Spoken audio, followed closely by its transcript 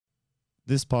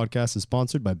This podcast is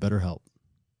sponsored by BetterHelp.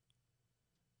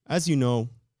 As you know,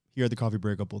 here at the Coffee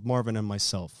Breakup, both Marvin and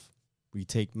myself, we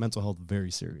take mental health very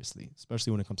seriously,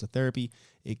 especially when it comes to therapy.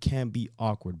 It can be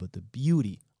awkward, but the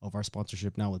beauty of our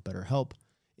sponsorship now with BetterHelp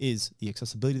is the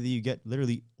accessibility that you get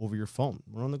literally over your phone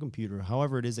or on the computer,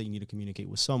 however it is that you need to communicate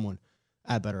with someone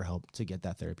at BetterHelp to get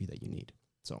that therapy that you need.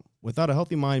 So without a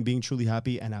healthy mind, being truly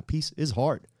happy and at peace is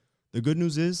hard. The good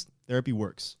news is therapy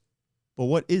works. But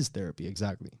what is therapy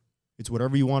exactly? It's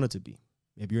whatever you want it to be.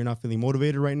 Maybe you're not feeling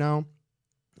motivated right now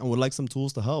and would like some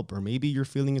tools to help, or maybe you're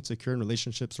feeling insecure in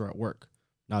relationships or at work,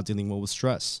 not dealing well with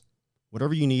stress.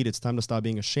 Whatever you need, it's time to stop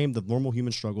being ashamed of normal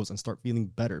human struggles and start feeling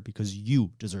better because you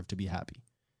deserve to be happy.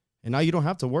 And now you don't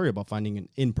have to worry about finding an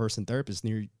in-person therapist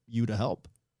near you to help.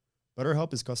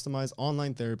 BetterHelp is customized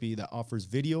online therapy that offers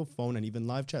video, phone, and even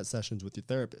live chat sessions with your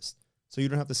therapist, so you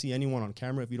don't have to see anyone on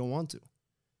camera if you don't want to.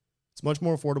 It's much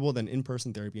more affordable than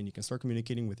in-person therapy, and you can start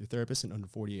communicating with your therapist in under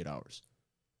 48 hours.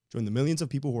 Join the millions of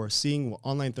people who are seeing what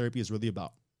online therapy is really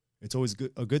about. It's always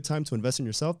a good time to invest in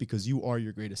yourself because you are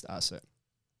your greatest asset.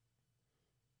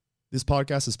 This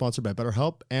podcast is sponsored by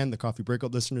BetterHelp, and the Coffee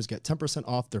Breakup listeners get 10%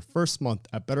 off their first month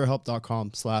at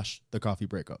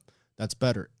betterhelp.com/thecoffeebreakup. That's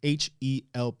better,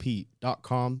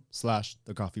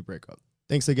 HELP.com/thecoffeebreakup.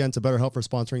 Thanks again to BetterHelp for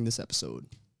sponsoring this episode.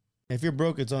 If you're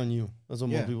broke, it's on you. That's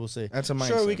what most people say. That's a mindset.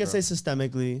 Sure, we can say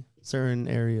systemically certain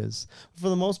areas. For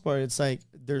the most part, it's like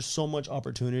there's so much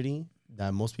opportunity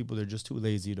that most people are just too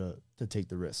lazy to take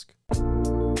the risk.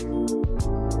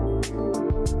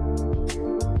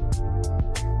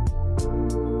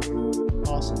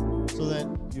 Awesome. So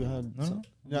then you had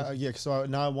So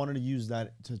now I wanted to use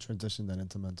that to transition that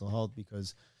into mental health,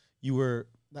 because you were.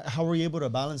 How were you able to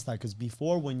balance that? Because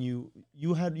before, when you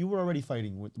were already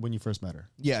fighting when you first met her.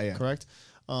 Yeah. Correct.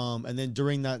 And then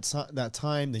during that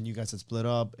time, then you guys had split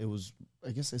up. It was,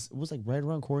 I guess it was like right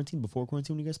around quarantine, before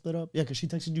quarantine when you guys split up. Yeah, because she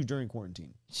texted you during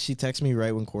quarantine. She texted me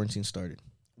right when quarantine started.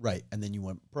 Right, and then you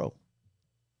went pro.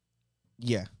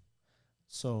 Yeah.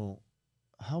 So,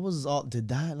 how was did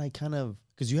that like kind of,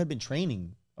 because you had been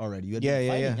training already? You had been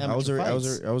fighting. I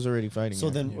was already fighting. So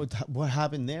then, what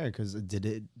happened there? Because did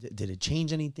it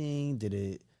change anything? Did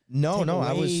it?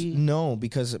 No,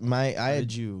 because I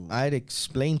had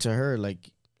explained to her,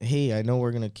 like, hey, I know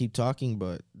we're gonna keep talking,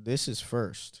 but this is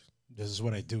first. This is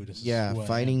what I do.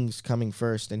 Fighting's coming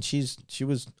first, and she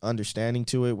was understanding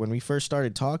to it. When we first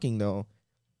started talking, though,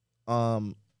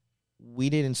 we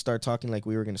didn't start talking like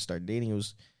we were gonna start dating.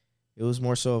 It was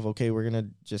more so of, okay, we're gonna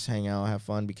just hang out, have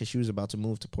fun, because she was about to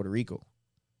move to Puerto Rico.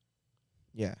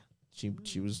 Yeah,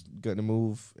 she was gonna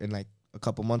move in like a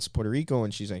couple months to Puerto Rico,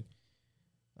 and she's like,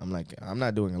 I'm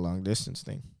not doing a long distance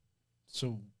thing.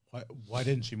 So why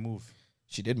didn't she move?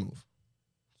 She did move.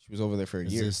 She was over there for a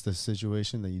year. Is this the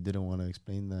situation that you didn't want to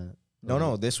explain that?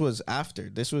 No, this was after.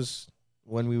 This was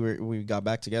when we got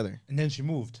back together. And then she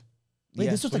moved. Wait,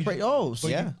 this was like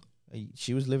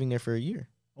she was living there for a year.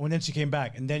 Oh, and then she came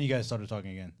back, and then you guys started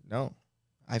talking again. No,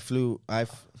 You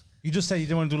just said you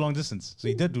didn't want to do long distance, so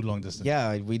you did do long distance.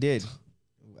 Yeah, we did.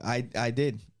 I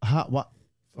did. What?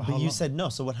 But you said no.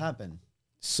 So what happened?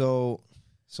 So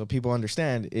people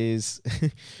understand is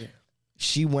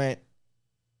she went.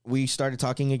 We started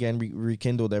talking again,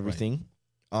 rekindled everything,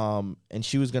 right. And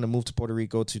she was gonna move to Puerto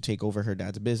Rico to take over her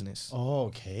dad's business. Oh,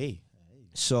 okay.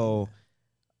 So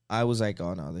I was like,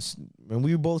 oh no, and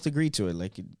we both agreed to it.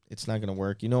 Like, it's not gonna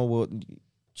work.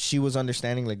 She was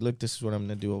understanding. Like, look, this is what I'm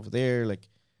gonna do over there. Like,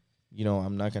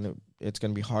 it's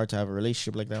gonna be hard to have a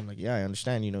relationship like that. I'm like, yeah, I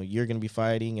understand. You're gonna be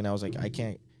fighting, and I was like, I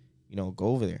can't, go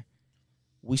over there.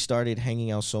 We started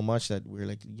hanging out so much that we were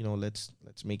like, let's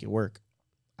make it work.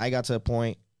 I got to a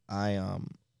point. I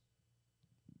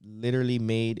literally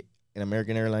made an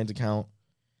American Airlines account.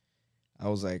 I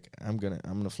was like, I'm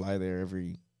gonna fly there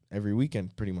every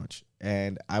weekend pretty much.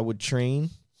 And I would train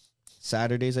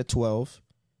Saturdays at 12,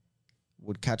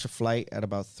 would catch a flight at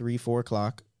about 3-4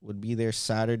 o'clock, would be there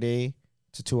Saturday.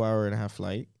 It's a 2.5-hour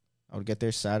flight. I would get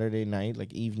there Saturday night,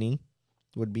 like evening,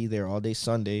 would be there all day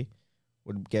Sunday,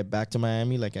 would get back to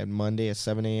Miami like at Monday at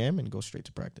 7 a.m. and go straight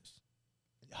to practice.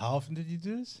 How often did you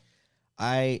do this?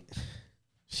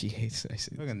 She hates it. I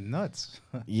say, fucking nuts.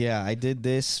 Yeah, I did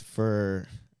this for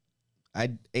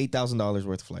 $8,000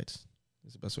 worth of flights.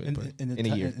 That's the best way to put it. In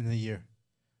a year. In a year.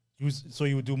 So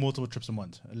you would do multiple trips a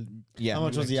month. Yeah. How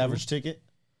much was the average ticket?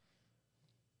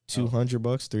 $200,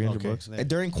 $300.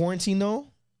 During quarantine though,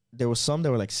 there was some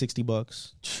that were like $60,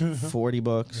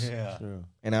 $40. Yeah. True.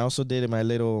 And I also did my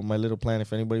little plan.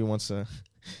 If anybody wants to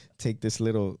take this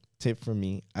little tip from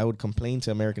me, I would complain to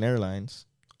American Airlines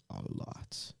a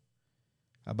lot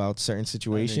about certain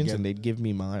situations, and they'd give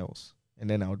me miles, and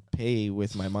then I would pay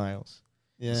with my miles.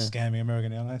 Yeah. Scamming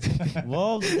American Airlines.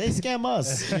 Well, they scam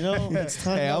us. You know, it's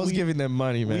time. Hey, I that was we, giving them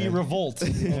money, man. we revolt.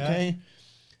 Okay.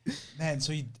 Man,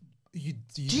 so you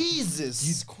Jesus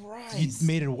you Christ.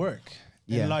 made it work.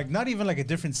 Yeah. And like not even like a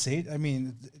different state. I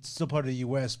mean, it's still part of the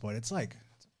US, but it's like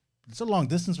it's a long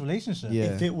distance relationship.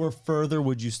 Yeah. If it were further,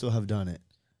 would you still have done it?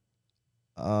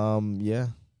 Yeah.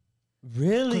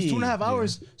 Really? Because 2.5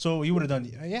 hours. So you would have done.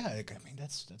 Yeah. Like, I mean,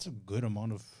 that's a good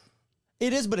amount of.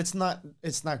 It is, but it's not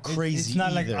crazy. It's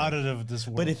not like either. out of this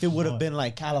world. But if it would have But- been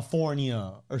like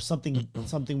California or something,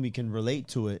 something we can relate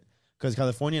to it, because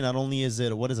California not only is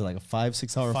it like a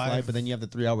 5-6 hour flight, but then you have the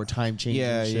 3 hour time change.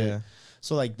 Yeah, and shit. yeah.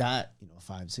 So like that,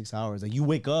 5-6 hours, like you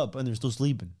wake up and they're still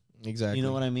sleeping. Exactly. You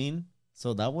know what I mean?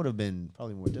 So that would have been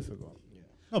probably more difficult.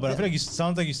 no, but I feel like you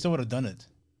sounds like you still would have done it.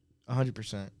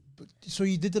 100%. So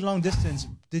you did the long distance.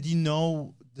 Did you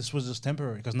know this was just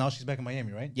temporary? Because now she's back in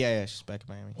Miami, right? Yeah, she's back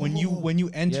in Miami. When you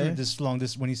entered Yeah. this long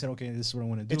distance, when you said, okay, this is what I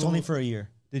want to do. It's only for a year,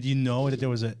 Did you know that there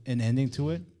was an ending to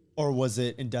it? or was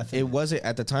it indefinite? It wasn't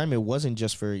at the time. It wasn't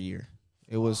just for a year.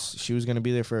 It was. She was gonna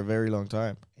be there for a very long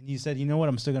time. And you said, you know what,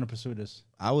 I'm still gonna pursue this.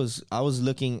 I was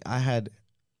looking. I had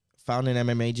found an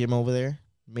MMA gym over there.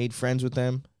 Made friends with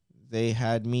them. They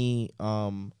had me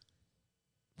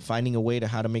finding a way to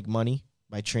how to make money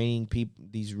by training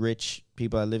these rich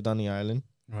people that lived on the island.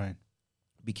 Right.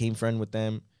 Became friend with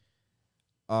them.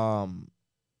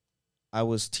 I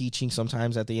was teaching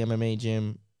sometimes at the MMA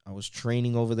gym. I was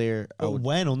training over there.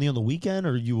 When? Only on the weekend,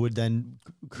 or you would then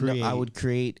create? No, I would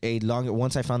create a longer.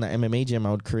 Once I found the MMA gym,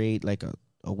 I would create like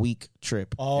a week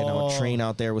trip, and I would train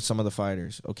out there with some of the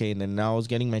fighters. Okay, and then now I was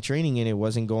getting my training in. It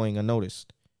wasn't going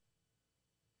unnoticed.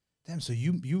 Damn. So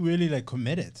you really like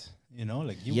committed.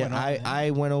 Like you. Yeah, went all in.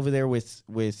 I went over there with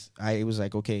I was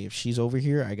like, okay, if she's over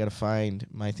here, I gotta find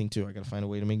my thing too. I gotta find a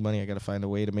way to make money. I gotta find a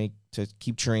way to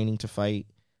keep training to fight.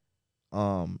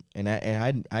 And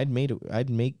I'd made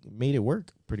it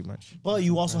work pretty much. Well,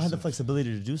 you also had the flexibility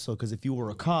to do so, because if you were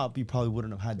a cop, you probably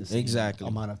wouldn't have had the same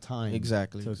amount of time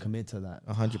to commit to that.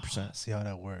 100%. See how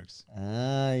that works.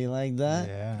 Ah, you like that?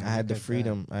 Yeah. I had the like that.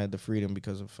 freedom. I had the freedom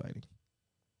because of fighting.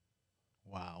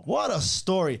 Wow. What a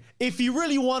story. If he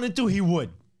really wanted to, he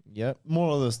would. Yep.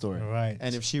 Moral of the story. Right.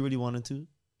 And if she really wanted to,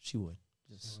 she would.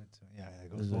 Yeah,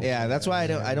 it goes both Yeah, ways. that's why I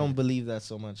Yeah. don't believe that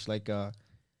so much. Like,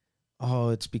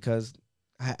 it's because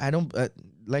I don't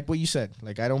like what you said.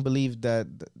 Like, I don't believe that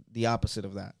the opposite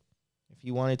of that. If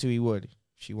he wanted to, he would. If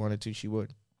she wanted to, she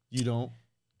would. You don't?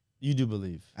 You do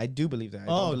believe? I do believe that. I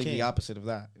don't believe the opposite of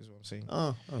that. Is what I'm saying.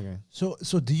 Oh, okay.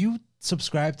 So do you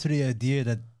subscribe to the idea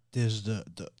that there's the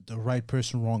right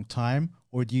person, wrong time,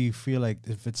 or do you feel like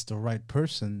if it's the right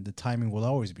person, the timing will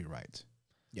always be right?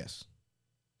 Yes.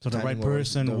 So the right Timing will always-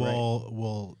 person the right-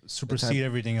 will supersede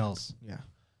everything else. Yeah.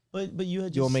 But you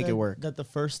had You'll just make it said work. that the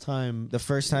first time. The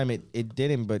first time it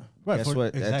didn't, but Right, guess what?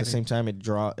 At the exactly. same time, it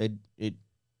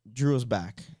drew us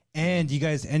back. And you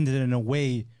guys ended it in a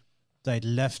way that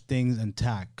left things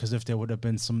intact. Because if there would have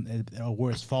been some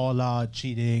worse fallout,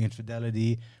 cheating,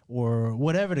 infidelity, or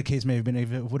whatever the case may have been,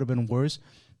 if it would have been worse,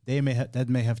 that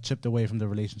may have chipped away from the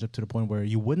relationship to the point where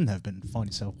you wouldn't have been found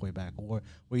yourself way back, or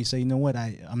where you say, you know what,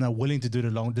 I'm not willing to do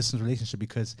the long distance relationship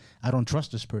because I don't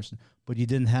trust this person. But you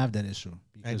didn't have that issue.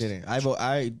 I didn't.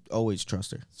 I always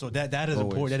trust her. So that is Always.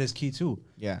 important. That is key too.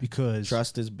 Yeah. Because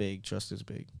Trust is big. Trust is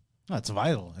big. it's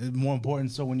vital. It's more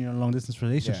important so when you're in a long distance Yeah.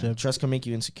 relationship. Trust can make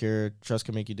you insecure. Trust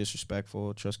can make you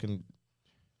disrespectful. Trust can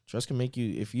make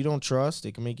you. If you don't trust,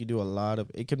 it can make you do a lot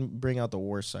of. It can bring out the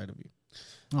worst side of you.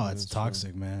 Oh, it's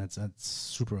toxic, man. That's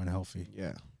super unhealthy.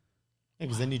 Yeah.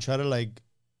 Because then you try to like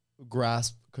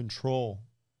grasp control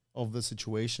of the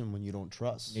situation when you don't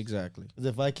trust. Exactly. Because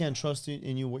if I can't trust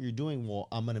in you what you're doing, well,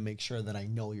 I'm gonna make sure that I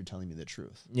know you're telling me the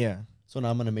truth. Yeah. So now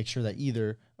I'm gonna make sure that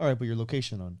either, all right, put your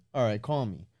location on. All right, call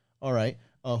me. All right,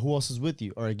 who else is with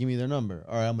you? All right, give me their number.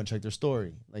 All right, I'm gonna check their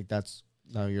story. Like that's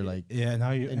now you're like Yeah,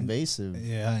 now you're invasive.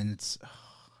 yeah, and it's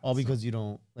All because you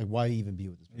don't like. Why even be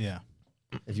with this person yeah.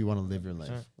 if you want to live your life?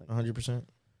 Like, 100%.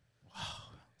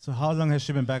 So how long has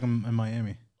she been back in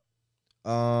Miami?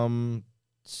 I'm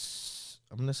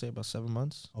gonna say about 7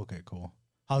 months. Okay, cool.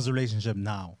 How's the relationship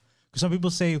now? Because some people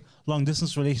say long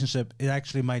distance relationship, it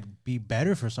actually might be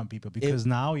better for some people because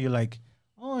now you're like,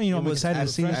 oh, I'm was excited to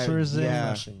see this refreshing. person. Yeah.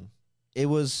 refreshing. It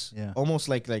was Yeah. almost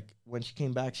like when she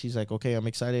came back, she's like, okay, I'm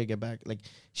excited to get back. Like,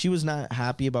 she was not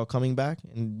happy about coming back,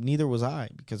 and neither was I,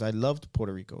 because I loved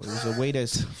Puerto Rico. It was a way to.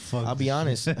 I'll be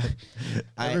honest.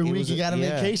 Every week you got a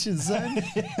vacation, son.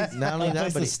 Not only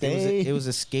that, Place but to stay. it was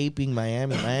escaping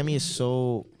Miami. Miami is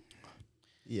so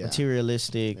Yeah.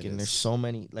 materialistic, It and there's is. so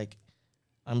many. Like,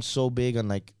 I'm so big on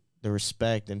like the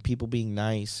respect and people being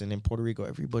nice. And in Puerto Rico,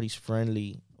 everybody's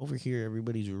friendly. Over here,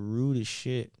 everybody's rude as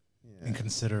shit.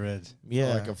 Inconsiderate.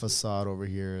 Yeah, like a facade over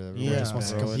here. Everyone yeah. just wants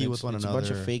to bro, compete and with one it's another. a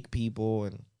bunch of fake people,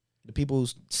 and the people who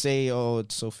say, "Oh,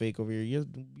 it's so fake over here,"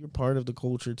 you're part of the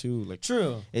culture too. Like,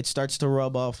 True. it starts to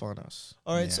rub off on us.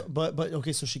 All right. Yeah. So, but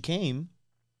okay. So she came.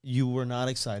 You were not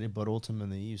excited, but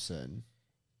ultimately you said,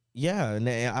 Yeah, and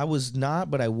I was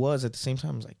not, but I was at the same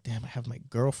time. I was like, damn, I have my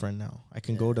girlfriend now. I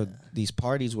can go to these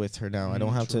parties with her now. I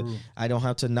don't have to. I don't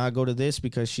have to not go to this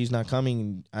because she's not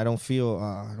coming. I don't feel.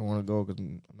 I don't want to go because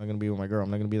I'm not gonna be with my girl. I'm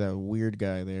not gonna be that weird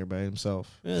guy there by himself.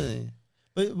 really.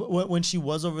 But when she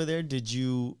was over there, did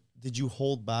you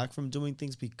hold back from doing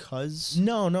things because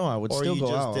No, I would Or still you go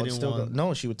just out. I would didn't still go. want-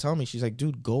 No, she would tell me. She's like,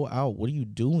 dude, go out. What are you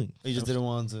doing? you just didn't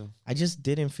want to? I just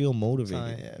didn't feel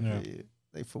motivated. Yeah.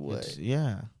 Like for what?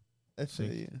 Yeah. I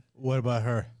feel you. What about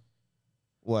her?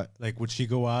 What? Like, would she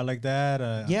go out like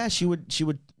that? Yeah, she would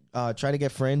try to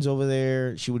get friends over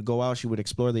there. She would go out, she would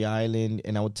explore the island,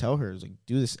 and I would tell her, I was like,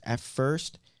 do this. At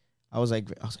first, I was like,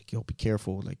 yo, be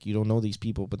careful. Like, you don't know these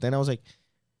people. But then I was like,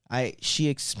 she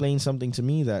explained something to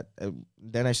me that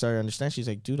then I started to understand. She's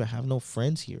like, dude, I have no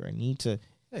friends here. I need to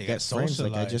get friends.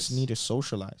 Like, I just need to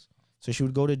socialize. So she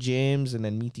would go to gyms and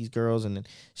then meet these girls, and then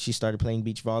she started playing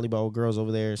beach volleyball with girls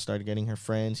over there, started getting her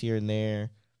friends here and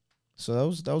there. So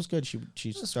that was good.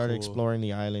 She started cool. exploring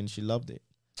the island. She loved it.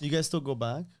 You guys still go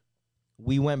back?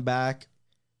 We went back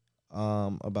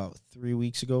about 3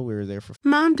 weeks ago. We were there for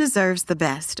Mom deserves the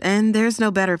best, and there's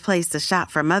no better place to shop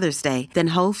for Mother's Day than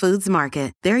Whole Foods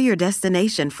Market. They're your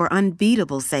destination for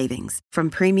unbeatable savings, from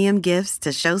premium gifts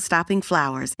to show-stopping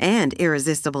flowers and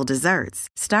irresistible desserts.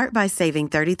 Start by saving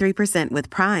 33% with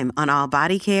Prime on all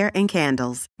body care and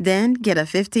candles. Then get a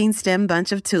 15-stem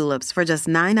bunch of tulips for just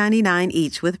 $9.99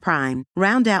 each with Prime.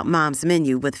 Round out Mom's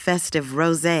menu with festive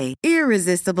rosé,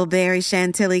 irresistible berry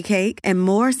chantilly cake, and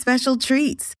more special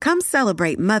treats. Come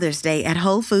celebrate Mother's Day at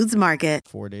Whole Foods Market.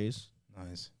 4 days.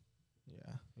 Nice.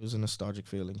 Yeah, it was a nostalgic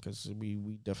feeling because we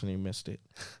definitely missed it.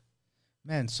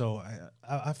 Man, so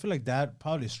I feel like that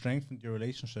probably strengthened your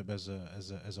relationship as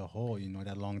a whole. You know,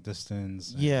 that long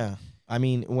distance. Yeah, I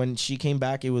mean, when she came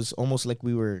back, it was almost like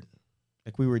we were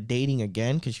dating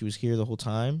again because she was here the whole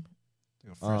time.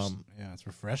 Yeah, it's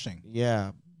refreshing.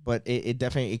 Yeah, but it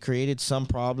definitely created some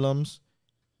problems.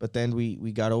 But then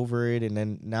we got over it, and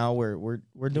then now we're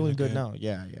doing good good? now.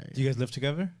 Yeah. Do you guys live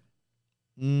together?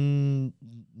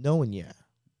 No and yeah.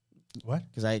 What?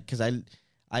 Because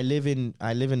I live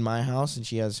in my house and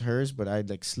she has hers, but I'd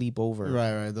like sleep over.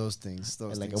 Right. Those things.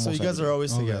 Like So you almost guys every are day.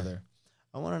 always Okay. together.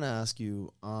 I wanted to ask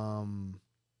you,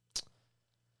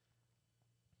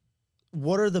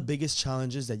 what are the biggest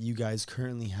challenges that you guys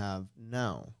currently have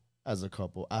now as a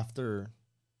couple after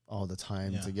all the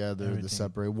time together, everything. the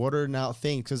separate? What are now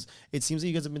things? Because it seems that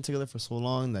you guys have been together for so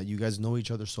long that you guys know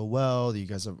each other so well, that you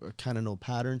guys have kind of know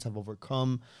patterns, have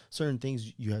overcome certain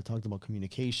things. You had talked about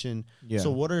communication. Yeah.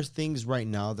 So what are things right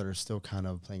now that are still kind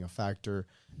of playing a factor?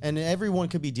 And everyone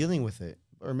could be dealing with it,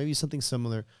 or maybe something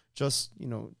similar. Just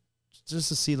to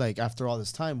see, like, after all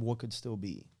this time, what could still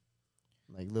be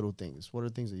like little things. What are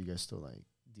things that you guys still like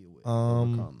deal with?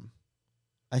 Overcome?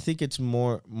 I think it's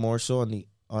more so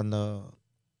on the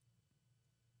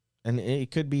and it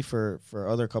could be for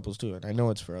other couples too. And I know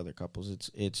it's for other couples.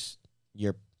 It's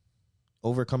you're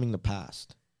overcoming the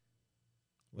past.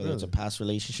 Whether it's a Really? past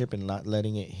relationship and not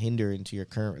letting it hinder into your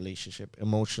current relationship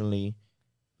emotionally.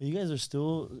 You guys are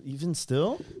still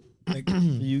Like,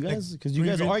 you guys, because you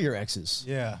guys previous- are your exes.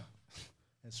 yeah,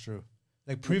 that's true.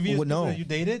 Like previous Well, no. people that you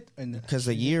dated, and Because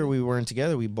the year we weren't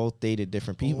together, we both dated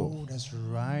different people. Oh, that's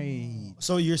right.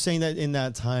 So you're saying that in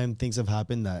that time things have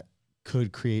happened that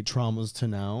could create traumas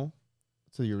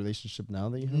to your relationship now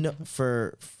that you have? No,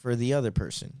 for the other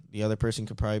person. The other person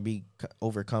could probably be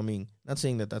overcoming. Not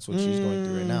saying that that's what she's going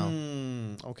through right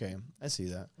now. Okay, I see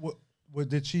that. What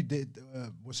did she did?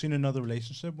 Was she in another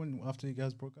relationship after you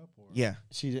guys broke up? Or Yeah.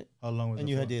 She did, how long was it? and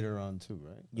you had for? dated her on too,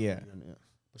 right? Yeah.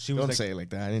 She was Don't like, say it like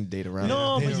that. I didn't date around.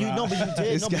 No, Date but you around. no, but you did.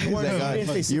 This No, but guy's you weren't. that You guy.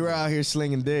 didn't say You were out here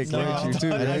slinging dick, No, weren't you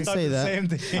too? I didn't say that. Same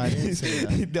thing. I didn't say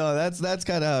that. No, that's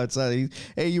kind of how it's.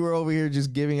 Hey, you were over here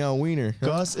just giving out wiener.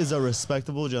 Gus is a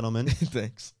respectable gentleman,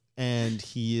 Thanks. and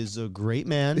he is a great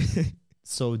man.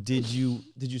 So did you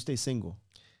stay single?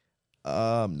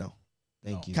 No.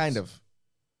 Thank you. Kind of.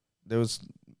 There was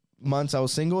months I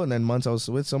was single, and then months I was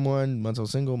with someone. Months I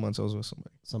was single. Months I was with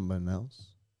somebody. Somebody else.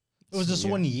 It was just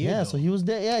Yeah. 1 year. Yeah, so he was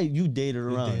there. Yeah, you dated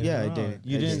around. dated Yeah, I around. did.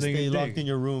 You I didn't did. stay Slinging locked dick. in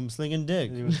your room slinging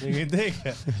dick. He was slinging dick.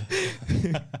 Okay.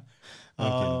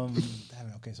 Damn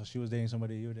it, okay, so she was dating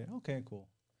somebody you were dating. Okay, cool.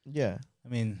 Yeah, I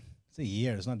mean, it's a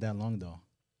year. It's not that long though.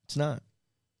 it's not.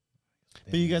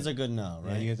 But you guys are good now,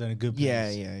 Yeah, right? you guys are in a good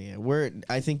place. Yeah.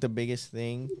 I think the biggest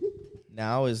thing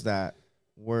now is that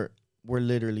we're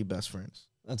literally best friends.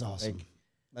 That's awesome. Like,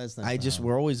 That's nice.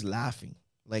 we're always laughing.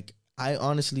 Like, I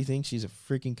honestly think she's a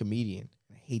freaking comedian.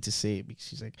 I hate to say it because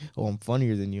she's like, "Oh, I'm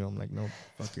funnier than you." I'm like, "No,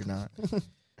 fuck, you're not."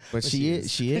 But she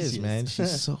is. She is, man.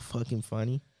 She's so fucking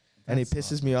funny, and it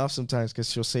pisses me off sometimes because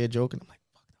she'll say a joke and I'm like,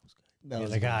 "Fuck, that was good." That You're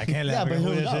was like, good. I can't let Yeah, but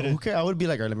her who cares? I would be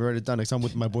like, all right, let me write it down next time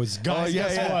with my boys. Guys,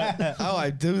 guess what? Oh, I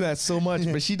do that so much,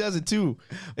 but she does it too,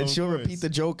 and Of she'll course. repeat the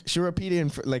joke. She'll repeat it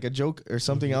in like a joke or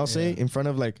something I'll say in front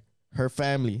of like her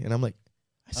family, and I'm like,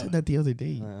 I said that the other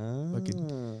day.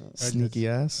 Fucking sneaky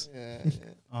ass.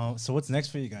 So what's next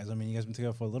for you guys? I mean, you guys been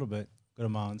together for a little bit, good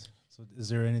amount. So is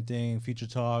there anything, future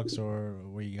talks, or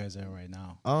where you guys at right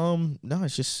now? No,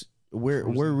 it's just we're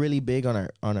really big on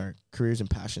our careers and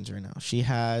passions right now. She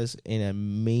has an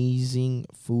amazing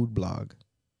food blog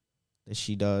that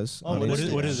she does. Oh, on what is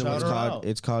Instagram. it? It's Shout her called out.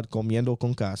 it's called Comiendo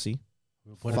con Casi.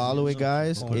 We'll put Follow it,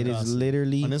 guys. It is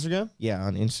literally On Instagram?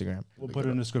 on Instagram. We'll put it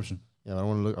in the description. Yeah, I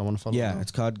want to look. I want to follow. Yeah, now.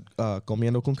 it's called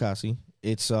Comiendo con Casi.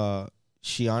 It's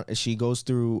she goes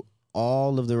through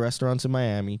all of the restaurants in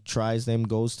Miami, tries them,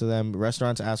 goes to them.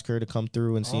 Restaurants ask her to come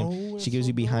through and see them. She gives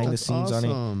you behind the scenes on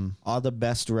it. All the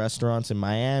best restaurants in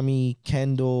Miami,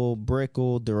 Kendall,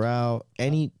 Brickell, Doral.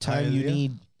 Anytime you Hialeah?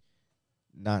 need,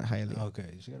 not Hialeah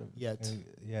Okay, she gotta Yet.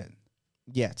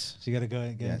 yet. She gotta go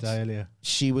and get into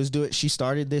Hialeah. She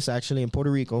started this actually in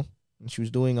Puerto Rico, and she was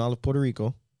doing all of Puerto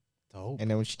Rico. Dope. And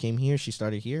then when she came here, she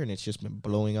started here, and it's just been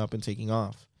blowing up and taking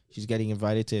off. She's getting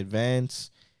invited to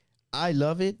events. I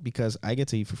love it because I get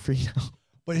to eat for free now.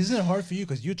 But isn't it hard for you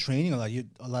because you're training a lot? You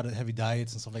a lot of heavy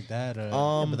diets and stuff like that.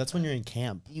 Yeah, but that's when you're in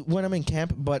camp. When I'm in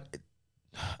camp, but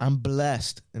I'm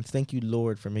blessed, and thank you,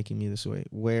 Lord, for making me this way,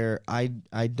 where I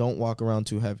don't walk around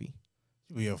too heavy.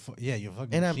 You're you're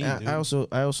fucking. And machine, dude.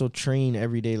 I also train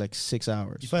every day like 6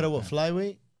 hours. You fight at what,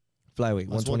 flyweight? Flyweight,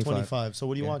 That's 125. So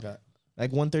what do you Yeah. want at?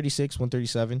 Like 136,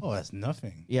 137. Oh, that's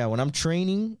nothing. Yeah, when I'm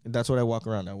training, that's what I walk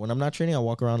around at. When I'm not training, I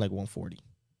walk around like 140.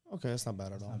 Okay, that's not bad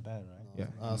at That's all. not bad, right?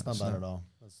 Yeah. It's not bad at all.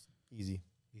 That's easy.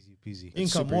 Easy peasy. You can cut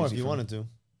super more if easy you for wanted to.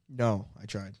 No, I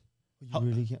tried. You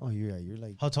really can't. Oh, you're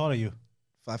like. How tall are you?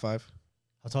 5'5",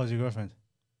 How tall is your girlfriend?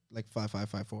 like 5'5",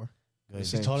 5'4". Good.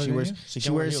 She's taller She than wears you? she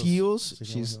can't wear wears heels. heels.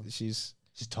 She can't wear heels.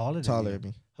 She's taller than taller you. than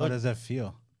me. How does that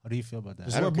feel? How do you feel about that?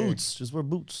 Just I wear don't care. boots. Just wear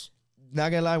boots. Not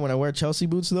gonna lie, when I wear Chelsea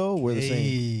boots though, we're the same.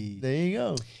 Hey. There you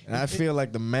go. And I feel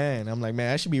like the man. I'm like,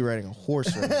 man, I should be riding a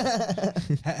horse right now.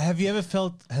 Have you ever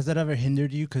felt? Has that ever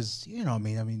hindered you? Because I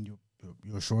mean,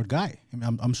 you're a short guy. I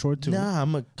mean, I'm short too. Nah,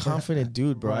 I'm a confident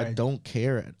dude, bro. I Right. don't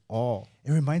care at all.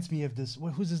 It reminds me of this.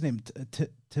 Who's his name?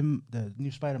 Tim, the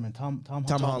new Spider-Man. Tom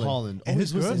Holland. And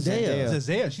his girl Zendaya.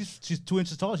 Zendaya. She's 2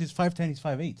 inches tall. She's 5'10". He's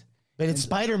 5'8". But it's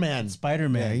Spider-Man.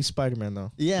 Spider-Man. Yeah, he's Spider-Man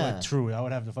though. Yeah. But true. I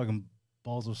would have the fucking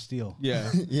balls of steel. Yeah.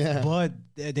 Yeah. But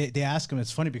they ask him.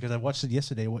 It's funny because I watched it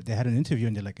yesterday. They had an interview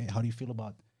and they're like, hey, "How do you feel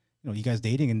about you guys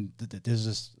dating?" And there's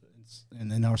this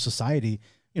in our society,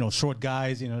 short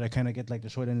guys, that kind of get like the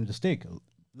short end of the stick,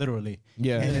 literally.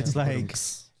 Yeah. And it's like,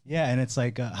 yeah, and it's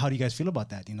like, how do you guys feel about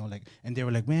that? And they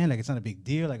were like, man, like it's not a big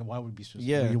deal. Like why would be?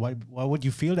 Yeah. Why would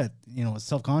you feel that?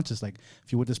 Self conscious. Like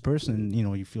if you're with this person,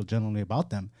 you feel genuinely about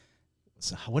them.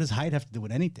 So what does height have to do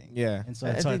with anything? Yeah. And so I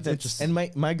it's think interesting.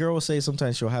 And my girl will say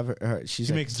sometimes she'll have her she's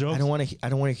She like, makes jokes? I don't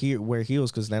want to wear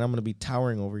heels because then I'm gonna be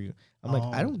towering over you. I'm like,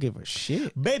 Oh. I don't give a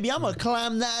shit. Baby, I'm gonna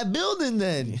climb that building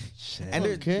then. Shit. And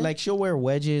they're- Okay. like she'll wear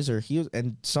wedges or heels,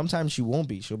 and sometimes she won't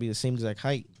be. She'll be the same exact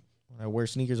height. When I wear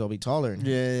sneakers, I'll be taller. Than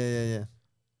her.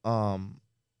 Yeah.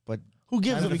 But Who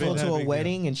gives Not a we big- go fuck? not to a a big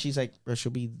wedding and she's like, bro,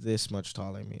 she'll be this much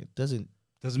taller than me. It doesn't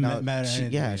doesn't now, matter.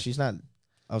 anything. Yeah, she's not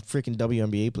a freaking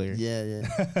WNBA player. Yeah.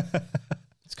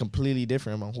 It's completely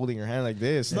different. I'm holding her hand like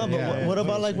this. No, but Yeah. what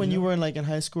about like when you were in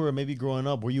high school or maybe growing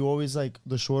up? Were you always like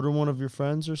the shorter one of your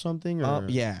friends or something? Or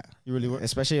Yeah, you really were.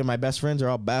 especially my best friends are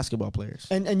all basketball players.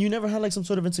 And you never had like some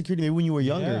sort of insecurity maybe when you were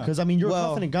younger, Yeah. because I mean you're a Well,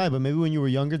 confident guy, but maybe when you were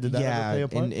younger, did that ever play a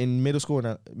part? in middle school,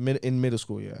 in middle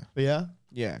school, yeah, But yeah,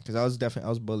 yeah, because I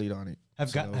was bullied on it. So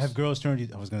that was- Have girls turned you?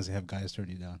 I was gonna say have guys turned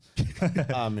you down.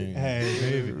 I mean, Hey,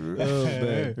 baby. Oh,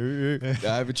 man.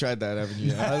 I haven't tried that, haven't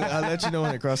you? I'll let you know when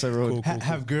I cross that road.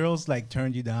 Have girls like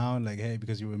turned you down, like hey,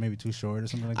 because you were maybe too short or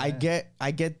something like that?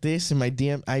 I get this in my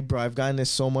DM. I've gotten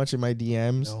this so much in my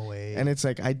DMs. No way. And it's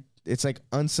like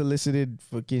unsolicited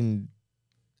fucking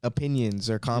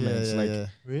opinions or comments.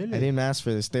 Really? I didn't ask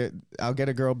for this. I'll get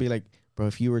a girl be like, bro,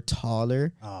 if you were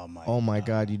taller, Oh my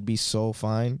god, you'd be so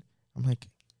fine. I'm like,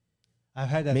 I've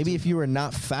had that. maybe too. if you were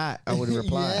not fat, I would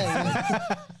reply.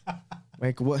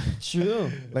 Like what?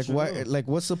 True. Like why? Like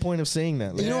what's the point of saying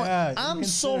that? Like, You know what? Yeah, I'm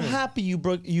so happy you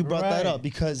brought that Right. up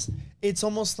because it's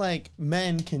almost like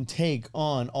men can take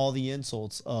on all the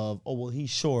insults of, oh well,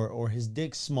 he's short or his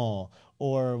dick's small,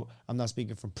 or I'm not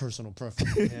speaking from personal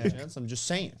preference. I'm just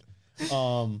saying.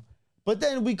 But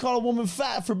then we call a woman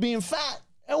fat for being fat,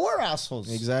 and we're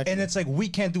assholes. exactly. And it's like we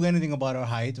can't do anything about our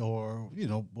height or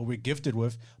what we're gifted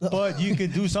with, but you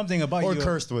can do something about Or your,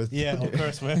 cursed with. Yeah, or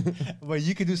cursed with. But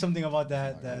you can do something about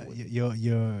that. Your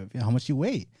how much you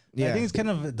weigh. I Yeah. think it's kind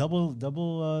of a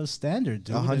double standard.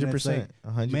 dude. And it's 100%,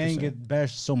 like 100%. Men get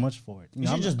bashed so much for it. You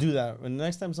should just do that. And the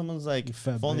next time someone's like,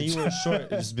 fat if only bitch. you were short,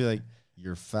 just be like,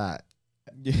 you're fat.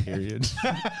 Period.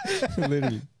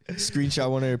 Literally screenshot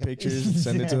one of your pictures and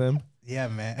send it to them. Yeah,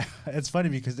 man. It's funny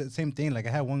because the same thing. Like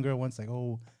I had one girl once like,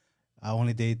 oh, I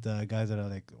only date guys that are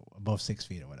like above 6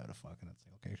 feet or whatever the fuck. And it's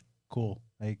like, okay, cool.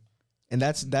 Like, And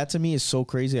that to me is so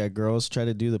crazy that girls try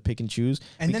to do the pick and choose.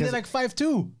 and then because- they're like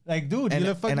 5'2". Like, dude, and, you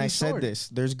look fucking and I short. said this.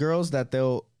 There's girls that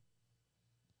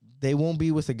they won't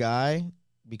be with a guy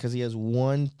because he has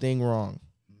one thing wrong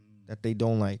that they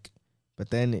don't like. But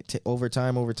then over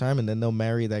time, and then they'll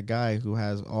marry that guy who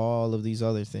has all of these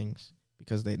other things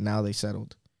because they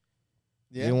settled.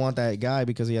 You didn't want that guy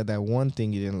because he had that one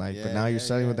thing you didn't like, but now you're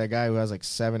settling with that guy who has like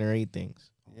 7 or 8 things.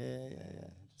 Yeah.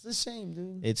 It's a shame,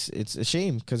 dude. It's a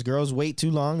shame because girls wait too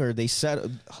long or they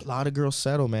settle. A lot of girls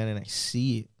settle, man, and I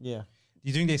see it. Yeah. Do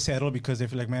you think they settle because they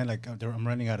feel like, man, like I'm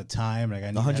running out of time? Like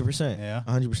I need 100%. Yeah.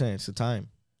 100%. It's the time.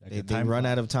 Like They the time run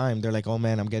clock. out of time. They're like, oh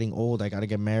man, I'm getting old. I gotta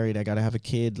get married. I gotta have a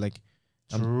kid. Like,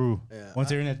 True. Yeah. Once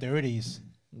they're in their 30s,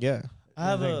 yeah. I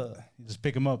have like, you just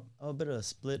pick them up. a bit of a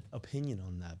split opinion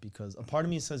on that because a part of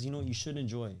me says, you should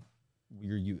enjoy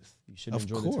your youth. You should Of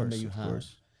enjoy the time that you of have.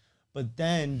 course. But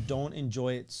then don't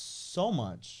enjoy it so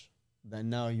much that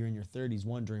now you're in your 30s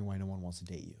wondering why no one wants to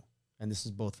date you. And this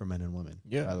is both for men and women.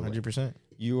 Yeah, by the way. 100%.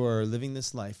 You are living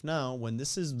this life now when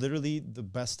this is literally the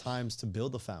best times to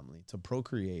build a family, to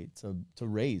procreate, to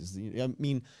raise. I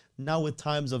mean, now with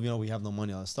times of, we have no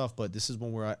money, all that stuff, but this is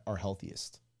when we're at our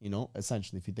healthiest,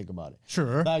 essentially, if you think about it.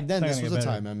 Sure. Back then, It's this not was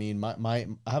gonna a get time. I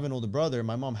mean, I have an older brother.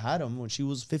 My mom had him when she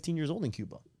was 15 years old in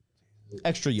Cuba.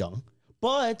 Extra young.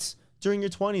 But during your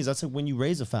 20s, that's like when you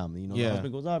raise a family. The Yeah.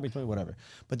 husband goes out, 20, whatever.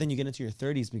 But then you get into your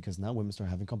 30s because now women start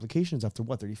having complications after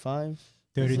what, 35?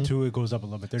 32, it goes up a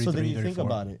little bit. 33, So then you 34. think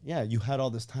about it. Yeah, you had all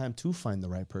this time to find the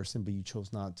right person, but you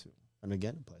chose not to. And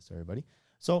again, it applies to everybody.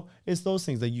 So it's those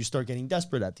things that you start getting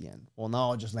desperate at the end. Well, now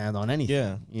I'll just land on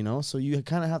anything. Yeah. So you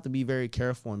kind of have to be very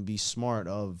careful and be smart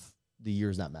of the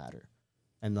years that matter.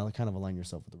 And now kind of align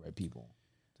yourself with the right people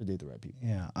to date the right people.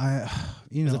 Yeah,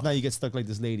 Because if not, you get stuck like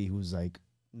this lady who's like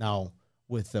now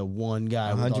with the one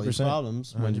guy with all these 100%.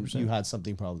 problems when 100%. you had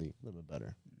something probably a little bit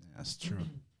better. that's true.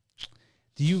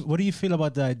 What do you feel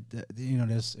about that?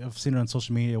 I've seen it on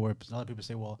social media where a lot of people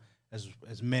say, well,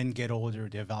 as men get older,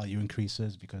 their value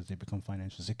increases because they become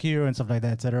financially secure and stuff like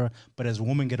that, etc. But as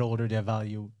women get older, their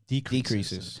value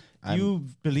decreases. Do you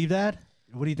believe that?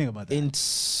 What do you think about that? In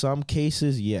some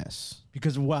cases, yes.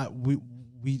 Because what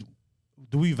we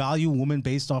value women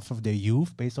based off of their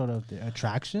youth, based off of their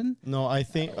attraction? No, I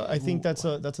think that's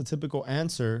a typical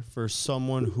answer for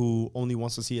someone who only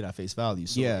wants to see it at face value.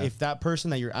 So Yeah. if that person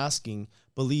that you're asking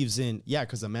believes in,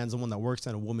 because a man's the one that works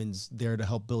and a woman's there to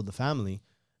help build the family.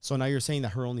 So now you're saying that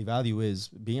her only value is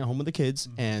being at home with the kids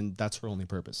and that's her only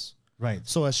purpose. Right.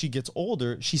 So as she gets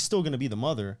older, she's still going to be the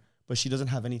mother, but she doesn't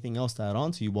have anything else to add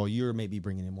on to you while you're maybe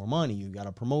bringing in more money. You got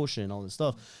a promotion, all this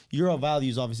stuff. Your value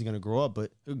is obviously going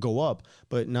to go up,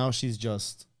 but now she's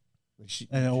just she's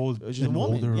An a woman.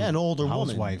 older An older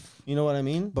housewife. woman. You know what I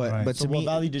mean? But Right. but So to what me,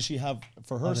 value does she have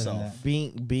for than herself? that.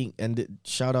 being and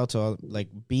shout out to all, like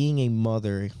being a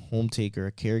mother, a home taker,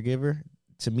 a caregiver.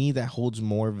 To me, that holds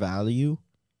more value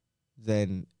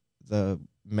than the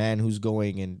man who's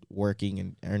going and working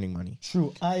and earning money.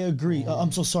 True, I agree.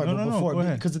 I'm so sorry, No, but no, no, before, go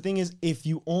ahead. because the thing is, if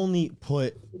you only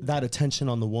put that attention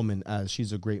on the woman as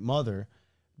she's a great mother,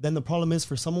 then the problem is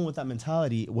for someone with that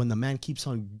mentality, when the man keeps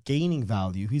on gaining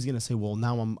value, he's gonna say, "Well,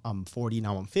 now I'm 40,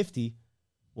 now I'm 50.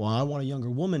 Well, I want a younger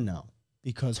woman now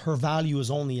because her value is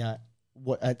only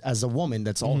as a woman.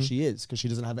 That's all she is because she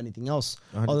doesn't have anything else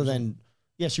 100%. other than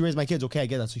she raised my kids. Okay, I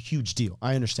get that's a huge deal.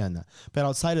 I understand that, but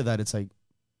outside of that, it's like,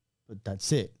 but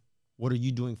that's it. What are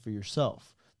you doing for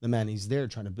yourself? The man, he's there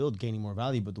trying to build, gaining more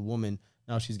value, but the woman,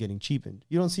 now she's getting cheapened.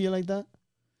 You don't see it like that?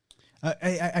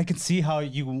 I can see how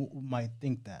you might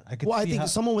think that. I think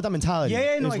someone with that mentality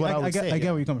is what I would say. I get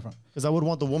where you're coming from. Because I would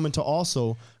want the woman to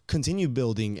also continue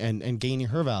building and gaining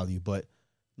her value, but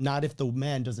not if the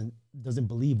man doesn't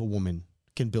believe a woman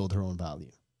can build her own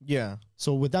value. Yeah.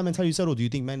 So with that mentality, you said, do you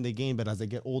think men, they gain, but as they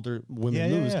get older,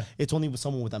 women lose? Yeah. It's only with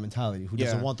someone with that mentality who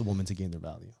doesn't Yeah. want the woman to gain their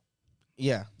value.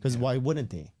 Yeah. Because why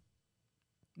wouldn't they?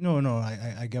 No,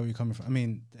 I get where you're coming from. I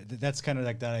mean, that's kind of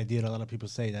like that idea that a lot of people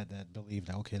say that believe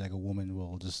that, okay, like a woman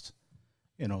will just,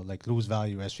 like lose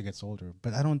value as she gets older.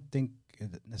 But I don't think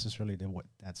necessarily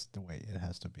that's the way it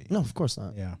has to be. No, of course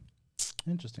not. Yeah.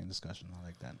 Interesting discussion. I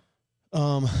like that.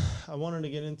 I wanted to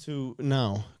get into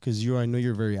now because I know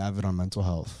you're very avid on mental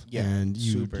health. Yeah, and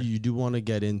super. you do want to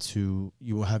get into,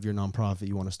 you will have your nonprofit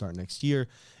you want to start next year.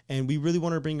 And we really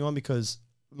want to bring you on because,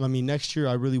 next year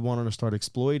I really wanted to start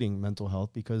exploiting mental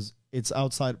health because it's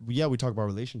outside. Yeah, we talk about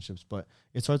relationships, but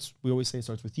we always say it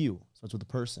starts with you, starts with the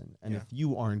person. And if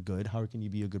you aren't good, how can you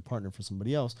be a good partner for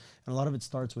somebody else? And a lot of it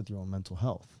starts with your own mental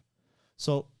health.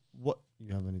 So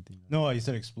you have anything? No, you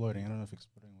said exploiting. I don't know if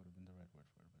exploiting would have been the right word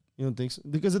for it. You don't think so?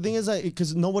 Because the thing is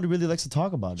because nobody really likes to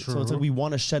talk about it. True. So it's like we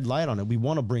want to shed light on it. We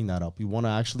want to bring that up. We want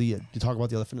to actually talk about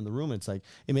the elephant in the room. It's like,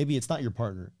 maybe it's not your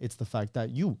partner. It's the fact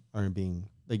that you aren't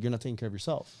you're not taking care of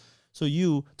yourself. So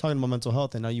you talking about mental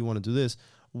health and now you want to do this.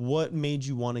 What made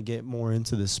you want to get more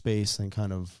into this space and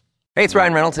kind of... Hey, it's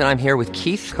Ryan Reynolds, and I'm here with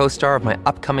Keith, co-star of my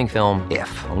upcoming film,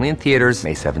 If, only in theaters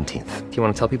May 17th. Do you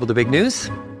want to tell people the big news?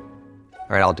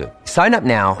 All right, I'll do it. Sign up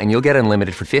now and you'll get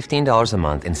unlimited for $15 a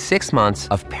month and 6 months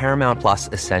of Paramount Plus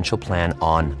Essential Plan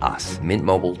on us.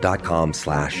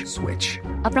 MintMobile.com/switch.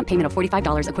 Upfront payment of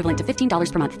 $45 equivalent to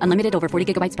 $15 per month. Unlimited over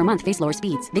 40 gigabytes per month. Face lower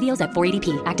speeds. Videos at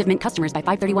 480p. Active Mint customers by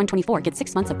 531.24 get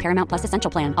 6 months of Paramount Plus Essential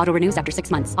Plan. Auto renews after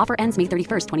 6 months. Offer ends May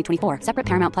 31st, 2024. Separate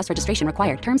Paramount Plus registration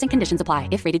required. Terms and conditions apply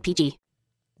if rated PG.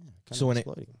 So when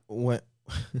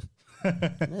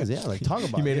talk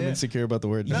about you made it. him insecure about the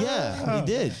word. Yeah, he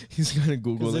did. He's gonna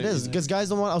Google it. It is because guys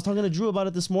don't want. I was talking to Drew about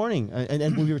it this morning,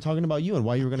 and we were talking about you and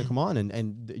why you were going to come on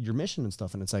and your mission and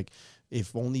stuff. And it's like,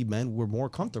 if only men were more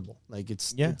comfortable. Like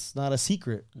it's not a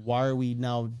secret. Why are we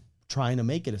now trying to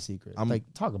make it a secret?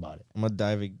 Talk about it. I'm gonna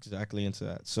dive exactly into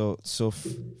that. So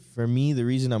for me, the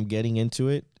reason I'm getting into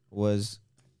it was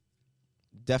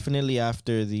definitely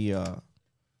after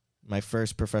my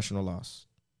first professional loss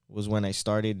was when I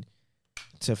started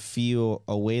to feel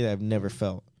a way that I've never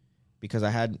felt, because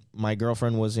my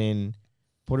girlfriend was in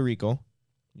Puerto Rico,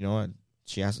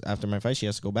 after my fight, she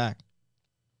has to go back.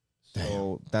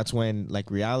 So that's when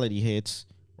reality hits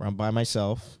where I'm by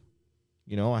myself.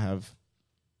 I have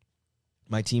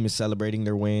my team is celebrating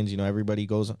their wins. Everybody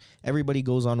goes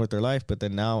on with their life, but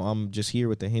then now I'm just here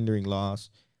with the hindering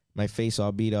loss, my face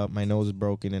all beat up, my nose is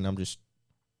broken, and I'm just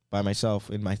by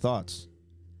myself in my thoughts.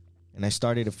 And I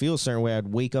started to feel a certain way.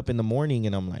 I'd wake up in the morning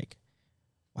and I'm like,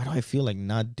 why do I feel like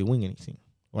not doing anything?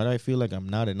 Why do I feel like I'm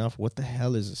not enough? What the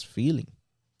hell is this feeling?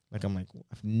 I'm like,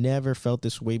 I've never felt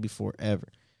this way before, ever.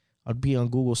 I'd be on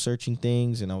Google searching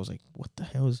things and I was like, what the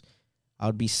hell is...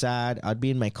 I'd be sad. I'd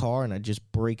be in my car and I'd just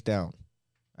break down.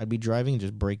 I'd be driving and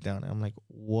just break down. And I'm like,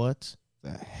 what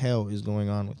the hell is going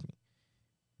on with me?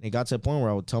 And it got to a point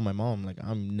where I would tell my mom, like,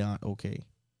 I'm not okay.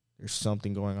 There's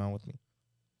something going on with me.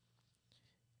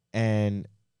 And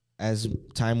as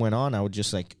time went on, I would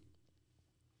just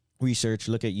research,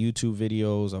 look at YouTube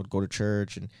videos. I would go to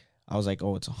church and I was like,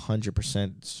 oh, it's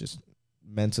 100%. It's just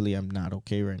mentally I'm not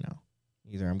okay right now.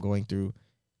 Either I'm going through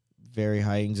very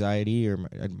high anxiety or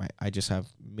I just have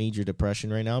major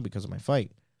depression right now because of my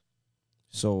fight.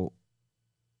 So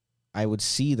I would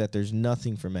see that there's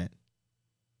nothing for men.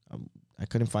 I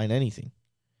couldn't find anything.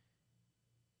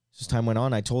 As time went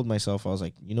on, I told myself, I was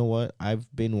like, you know what? I've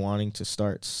been wanting to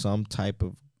start some type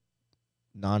of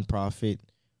nonprofit,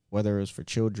 whether it was for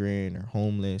children or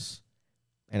homeless.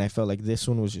 And I felt like this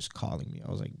one was just calling me.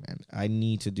 I was like, man, I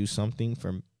need to do something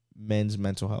for men's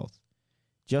mental health.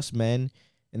 Just men.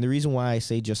 And the reason why I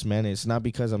say just men is not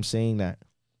because I'm saying that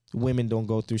women don't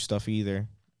go through stuff either.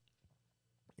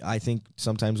 I think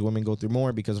sometimes women go through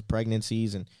more because of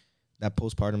pregnancies, and that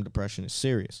postpartum depression is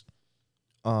serious.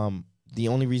 The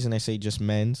only reason I say just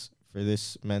men's for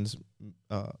this men's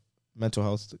mental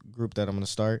health group that I'm going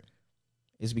to start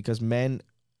is because men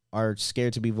are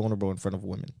scared to be vulnerable in front of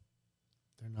women.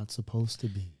 They're not supposed to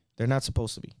be. They're not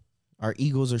supposed to be. Our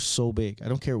egos are so big. I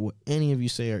don't care what any of you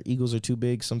say. Our egos are too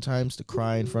big sometimes to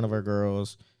cry in front of our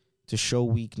girls, to show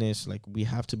weakness. Like, we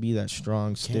have to be that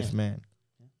strong, stiff man,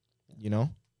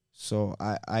 So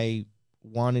I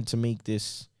wanted to make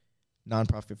this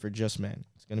nonprofit for just men.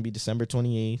 It's going to be December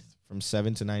 28th from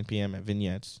 7 to 9 p.m. at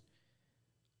Vignettes.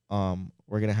 We're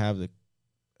going to have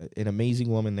an amazing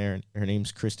woman there. Her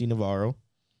name's Christy Navarro.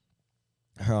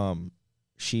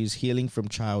 She's healing from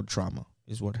child trauma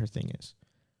is what her thing is.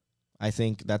 I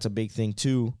think that's a big thing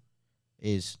too,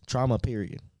 is trauma,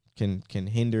 period, can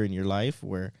hinder in your life,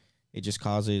 where it just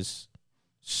causes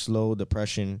slow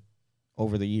depression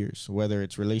over the years, whether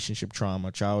it's relationship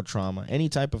trauma, child trauma, any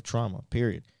type of trauma,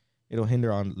 period. It'll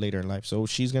hinder on later in life. So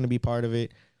she's going to be part of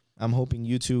it. I'm hoping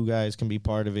you two guys can be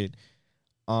part of it.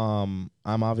 I'm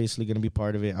obviously going to be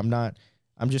part of it.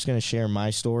 I'm just going to share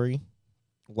my story,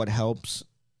 what helps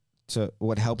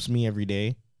me every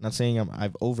day. Not saying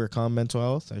I've overcome mental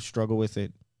health. I struggle with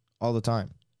it all the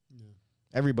time. Yeah.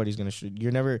 Everybody's going to,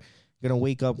 you're never going to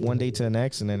wake up one day to the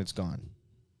next and then it's gone.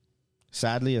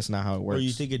 Sadly, it's not how it works. Or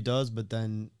you think it does, but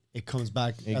then it comes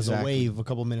back as a wave a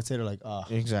couple minutes later, like,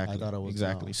 exactly. I thought it was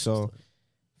exactly. So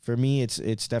for me, it's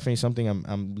definitely something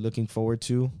I'm looking forward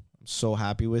to. I'm so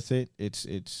happy with it.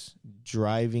 It's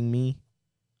driving me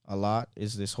a lot.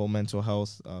 Is this whole mental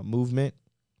health movement?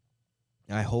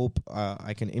 I hope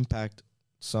I can impact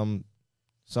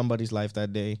somebody's life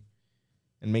that day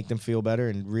and make them feel better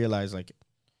and realize like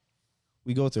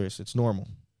we go through this. It's normal,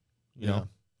 you know.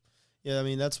 Yeah, I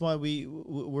mean, that's why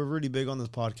we're really big on this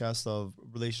podcast of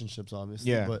relationships,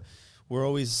 obviously. Yeah. But we're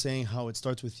always saying how it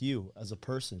starts with you as a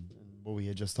person, what we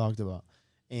had just talked about.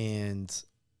 And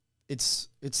it's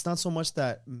not so much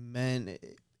that men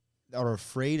are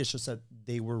afraid, it's just that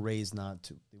they were raised not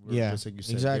to. They were, just like you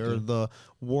said, exactly. They're the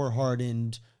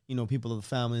war-hardened, people of the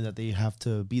family that they have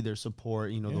to be their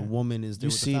support. The woman is there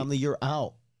with the family. You're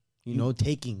out,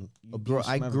 taking abuse.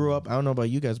 I grew up, I don't know about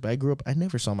you guys, but I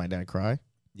never saw my dad cry.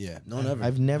 Yeah, no, never.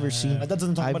 I've never seen. That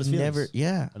doesn't talk about his feelings.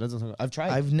 That doesn't talk, I've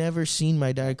tried. I've never seen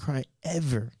my dad cry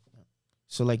ever.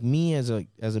 So like me as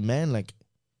a man, like,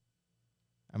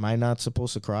 am I not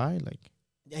supposed to cry? Like,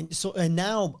 and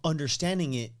now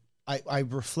understanding it, I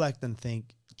reflect and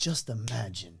think, just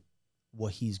imagine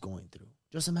what he's going through.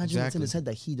 Just imagine what's in his head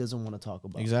that he doesn't want to talk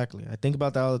about. Exactly. I think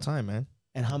about that all the time, man.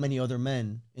 And how many other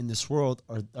men in this world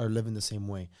are living the same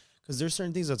way. Because there's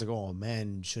certain things that's like, oh, a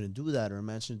man shouldn't do that or a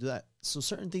man shouldn't do that. So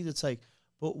certain things it's like,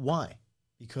 but why?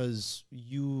 Because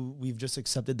we've just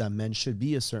accepted that men should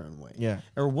be a certain way. Yeah.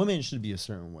 Or women should be a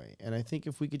certain way. And I think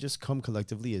if we could just come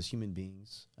collectively as human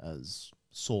beings, as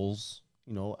souls,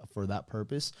 for that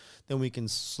purpose, then we can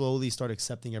slowly start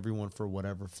accepting everyone for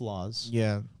whatever flaws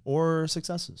or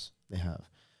successes they have.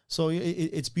 So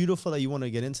it's beautiful that you want to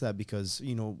get into that because,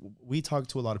 we talk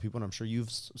to a lot of people and I'm sure you've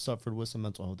suffered with some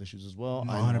mental health issues as well.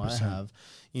 100%. I know I have.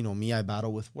 Me, I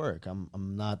battle with work. I'm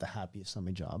not the happiest on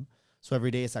my job. So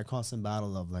every day it's that constant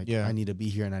battle of like, I need to be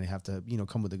here and I have to,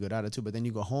 come with a good attitude. But then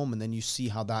you go home and then you see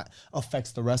how that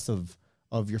affects the rest of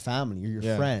your family or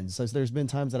your friends. So there's been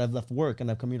times that I've left work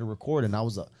and I've come here to record and I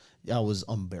was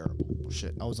unbearable.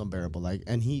 Shit, I was unbearable. Like,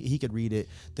 and he could read it.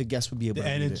 The guest would be able to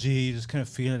read it. The energy, you just kind of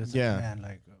feel it. It's like, man,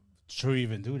 like, should we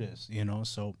even do this?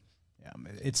 So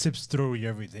it sips through your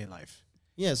everyday life.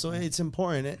 Yeah, so it's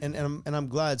important, and I'm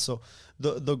glad. So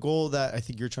the goal that I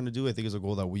think you're trying to do, I think, is a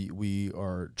goal that we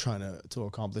are trying to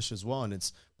accomplish as well, and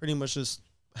it's pretty much just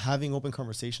having open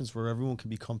conversations where everyone can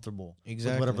be comfortable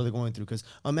with whatever they're going through. Because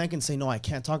a man can say, no, I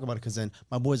can't talk about it because then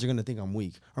my boys are going to think I'm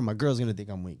weak or my girl's going to think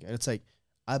I'm weak. And it's like,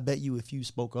 I bet you if you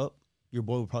spoke up, your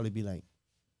boy would probably be like,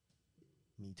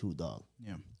 me too, dog.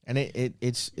 Yeah. And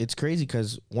it's crazy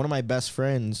because one of my best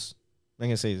friends, I'm not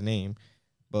going to say his name,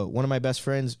 but one of my best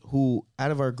friends who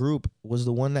out of our group was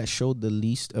the one that showed the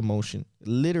least emotion,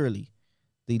 literally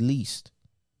the least.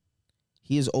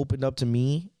 He has opened up to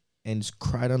me and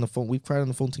cried on the phone. We've cried on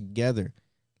the phone together,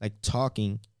 like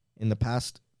talking in the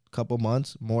past couple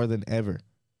months more than ever.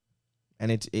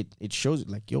 And it shows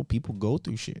like, yo, people go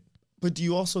through shit. But do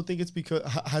you also think it's because,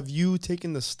 have you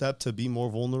taken the step to be more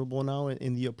vulnerable now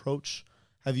in the approach?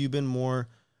 Have you been more,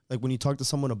 like when you talk to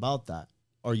someone about that,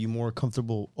 are you more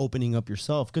comfortable opening up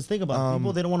yourself? Because think about it,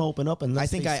 people, they don't want to open up unless I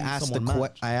think I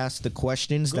asked the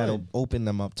questions that'll open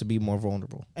them up to be more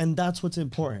vulnerable. And that's what's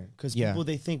important. Because people,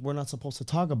 they think we're not supposed to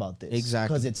talk about this.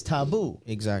 Exactly. Because it's taboo.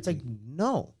 Exactly. It's like,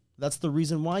 no. That's the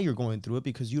reason why you're going through it,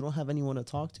 because you don't have anyone to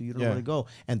talk to. You don't know where to go.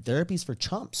 And therapy's for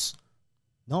chumps.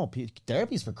 No,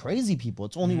 therapy's for crazy people.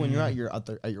 It's only when you're at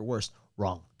your worst.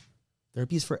 Wrong.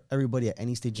 Therapy is for everybody at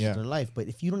any stage of their life. But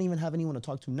if you don't even have anyone to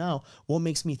talk to now, what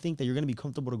makes me think that you're going to be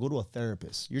comfortable to go to a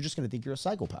therapist? You're just going to think you're a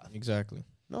psychopath. Exactly.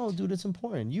 No, dude, it's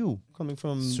important. You coming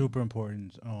from super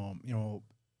important.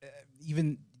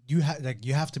 Even you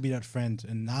have to be that friend.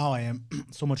 And now I am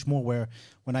so much more where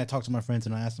when I talk to my friends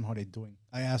and I ask them how they're doing,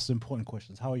 I ask them important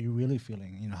questions. How are you really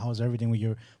feeling? How's everything with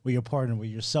your partner, with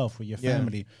yourself, with your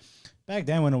family? Back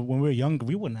then, when we were younger,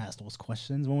 we wouldn't ask those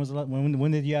questions.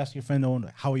 When did you ask your friend,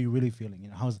 how are you really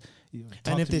feeling?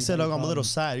 And if they said, "Oh, I'm a little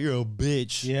sad," you're a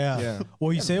bitch. Yeah.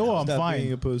 Or you say, "Oh, I'm fine."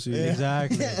 Being a pussy.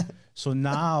 Exactly. So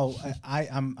now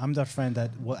I'm that friend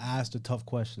that will ask the tough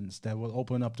questions, that will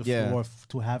open up the floor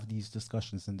to have these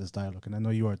discussions and this dialogue. And I know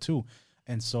you are too.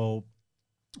 And so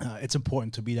it's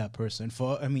important to be that person.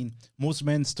 I mean, most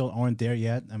men still aren't there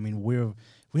yet. I mean,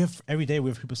 every day we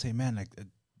have people say, man, like,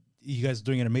 you guys are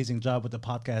doing an amazing job with the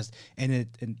podcast, and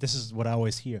this is what I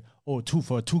always hear. Oh,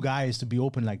 for two guys to be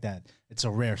open like that, it's a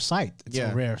rare sight. It's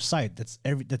a rare sight.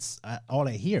 That's all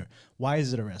I hear. Why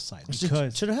is it a rare sight?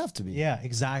 Because should it have to be? Yeah,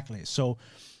 exactly. So,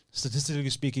 statistically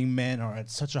speaking, men are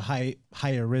at such a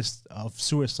higher risk of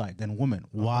suicide than women.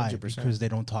 Why? 100%. Because they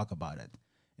don't talk about it.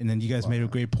 And then you guys made a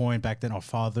great point back then. Our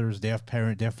fathers, their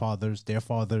fathers,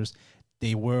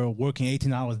 they were working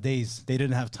 18-hour days. They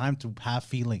didn't have time to have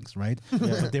feelings, right?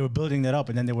 But they were building that up,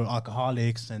 and then they were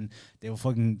alcoholics, and they were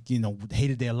fucking,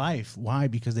 hated their life. Why?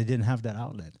 Because they didn't have that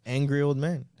outlet. Angry old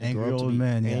men. Angry old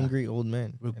men. Angry old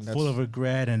men. Full of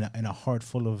regret and a heart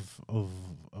full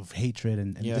of hatred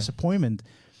and disappointment.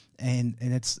 And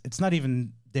it's not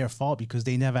even their fault because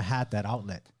they never had that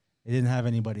outlet. They didn't have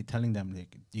anybody telling them,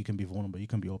 like, you can be vulnerable, you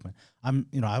can be open.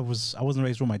 I wasn't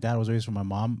raised with my dad. I was raised with my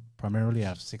mom primarily. I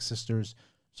have 6 sisters,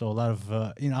 so a lot of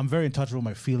I'm very in touch with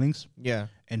my feelings. Yeah,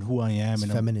 and who I am. It's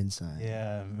and feminine side.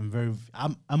 Yeah,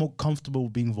 I'm comfortable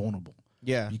being vulnerable.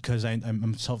 Yeah, because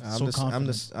I'm so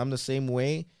confident. I'm the same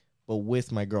way, but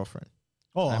with my girlfriend.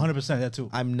 Oh, 100% that too.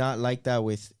 I'm not like that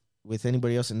with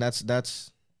anybody else, and that's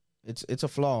it's a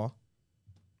flaw.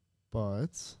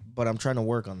 But I'm trying to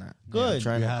work on that. Good.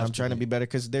 I'm trying to be better,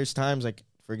 because there's times, like,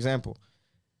 for example,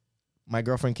 my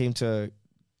girlfriend came to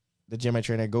the gym I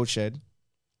train at Goat Shed,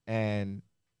 and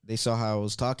they saw how I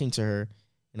was talking to her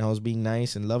and I was being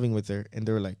nice and loving with her, and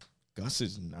they were like, Gus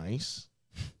is nice.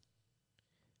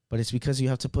 But it's because you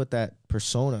have to put that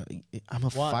persona.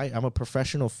 I'm a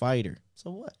professional fighter.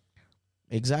 So what?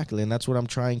 Exactly, and that's what I'm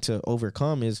trying to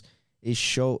overcome. Is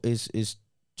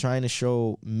trying to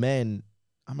show men,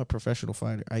 I'm a professional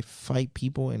fighter. I fight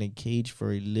people in a cage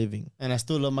for a living. And I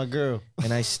still love my girl.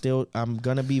 And I'm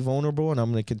going to be vulnerable, and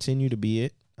I'm going to continue to be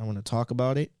it. I'm going to talk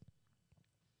about it.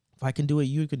 If I can do it,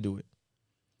 you can do it.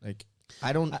 Like,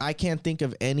 I can't think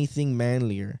of anything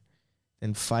manlier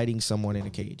than fighting someone in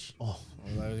a cage. Oh,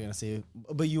 I was gonna say,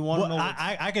 but you want to know?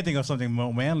 I can think of something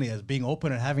more manly as being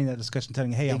open and having that discussion,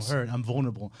 telling, "Hey, I'm hurt, I'm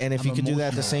vulnerable." And if you can do that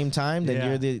at the same time,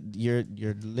 then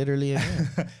you're literally a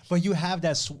man. But you have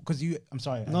that because I'm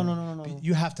sorry. No.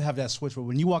 You have to have that switch where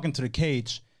when you walk into the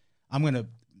cage, I'm gonna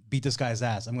beat this guy's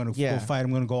ass. I'm gonna go fight.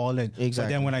 I'm gonna go all in. Exactly. But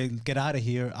then when I get out of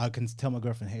here, I can tell my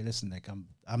girlfriend, "Hey, listen, like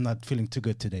I'm not feeling too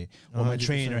good today." Or my 100%.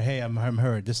 trainer, "Hey, I'm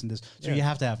hurt. This and this." So you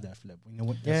have to have that flip.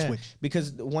 That switch.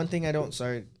 Because one thing I don't.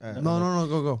 Sorry. No.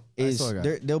 Go. Is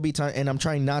there'll be time, and I'm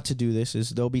trying not to do this.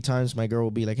 Is there'll be times my girl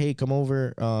will be like, "Hey, come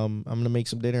over. I'm gonna make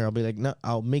some dinner." I'll be like, "No,"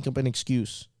 I'll make up an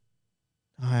excuse.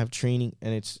 I have training,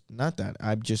 and it's not that.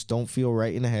 I just don't feel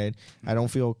right in the head. I don't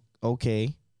feel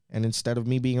okay, and instead of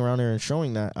me being around her and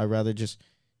showing that, I'd rather just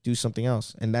do something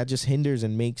else, and that just hinders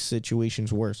and makes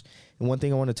situations worse. And one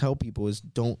thing I want to tell people is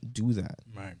don't do that.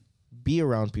 Right. Be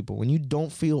around people. When you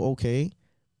don't feel okay,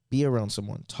 be around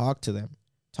someone. Talk to them.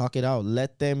 Talk it out.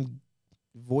 Let them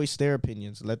voice their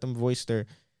opinions. Let them voice their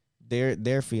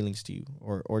feelings to you,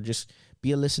 or just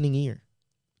be a listening ear.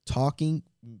 Talking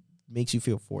makes you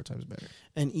feel 4 times better.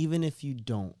 And even if you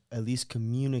don't, at least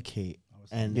communicate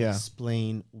and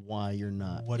explain why you're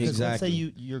not. Exactly. Let's say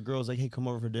your girl's like, "Hey, come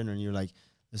over for dinner," and you're like,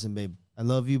 "Listen, babe, I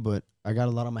love you, but I got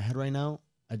a lot on my head right now.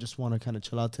 I just want to kind of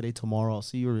chill out today. Tomorrow I'll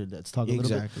see you, or let's talk a little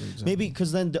bit." Exactly. Maybe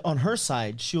because then on her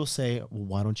side, she'll say, "Well,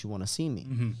 why don't you want to see me?"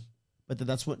 Mm-hmm. But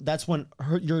that's when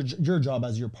your job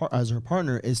as her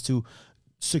partner is to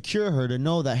secure her to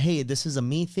know that, hey, this is a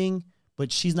me thing.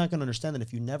 But she's not going to understand that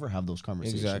if you never have those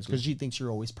conversations, because she thinks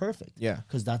you're always perfect. Yeah.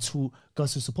 Because that's who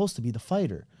Gus is supposed to be, the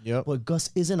fighter. Yep. But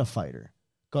Gus isn't a fighter.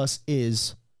 Gus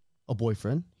is a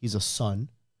boyfriend. He's a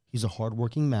son. He's a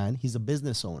hardworking man. He's a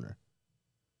business owner,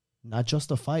 not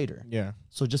just a fighter. Yeah.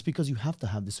 So just because you have to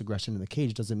have this aggression in the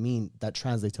cage doesn't mean that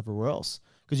translates everywhere else.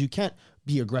 Because you can't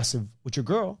be aggressive with your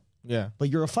girl, Yeah. but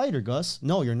you're a fighter, Gus.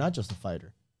 No, you're not just a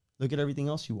fighter. Look at everything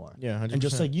else you are. Yeah. 100%. And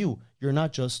just like you're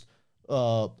not just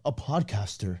a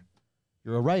podcaster.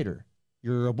 You're a writer.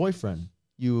 You're a boyfriend.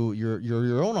 You're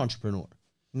your own entrepreneur.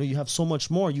 You know, you have so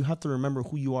much more. You have to remember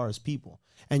who you are as people.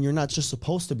 And you're not just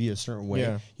supposed to be a certain way.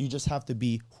 Yeah. You just have to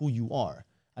be who you are.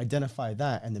 Identify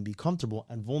that and then be comfortable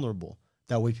and vulnerable.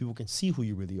 That way people can see who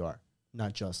you really are,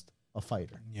 not just a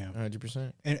fighter. Yeah.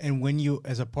 100%. And when you,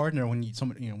 as a partner,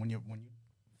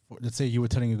 let's say you were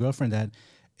telling your girlfriend that,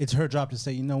 it's her job to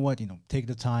say, you know what, take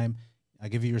the time. I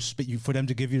give you your for them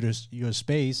to give you your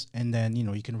space, and then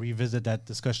you can revisit that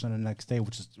discussion on the next day,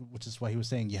 which is why he was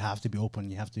saying you have to be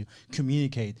open, you have to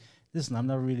communicate. Listen, I'm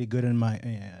not really good in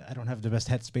I don't have the best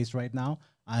headspace right now.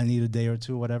 I need a day or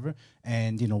two, whatever,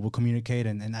 and we'll communicate.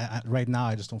 And right now,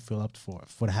 I just don't feel up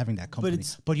for having that company.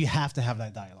 But you have to have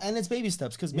that dialogue, and it's baby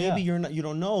steps because maybe you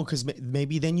don't know because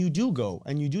maybe then you do go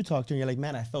and you do talk to her. And you're like,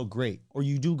 man, I felt great, or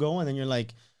you do go and then you're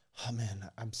like, oh man,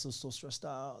 I'm so stressed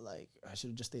out. Like I should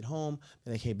have just stayed home.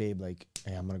 Be like, hey babe, like,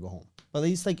 hey, I'm gonna go home. But at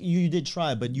least like you did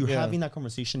try, but you're having that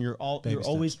conversation. You're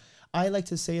always. I like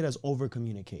to say it as over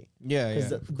communicate. Yeah, because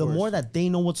the more that they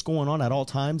know what's going on at all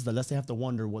times, the less they have to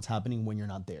wonder what's happening when you're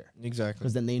not there. Exactly.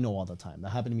 Because then they know all the time. That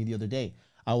happened to me the other day.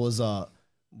 I was well,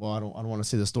 I don't want to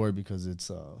say the story because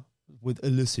it's with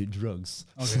illicit drugs.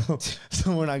 Okay.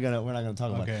 So we're not gonna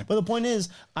talk about it. But the point is,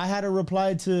 I had a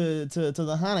reply to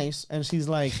the honeys, and she's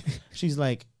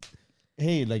like,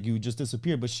 hey, like you just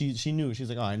disappeared, but she knew. She's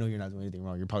like, oh, I know you're not doing anything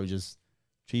wrong. You're probably just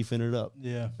chiefing it up.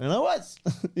 Yeah. And I was,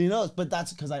 but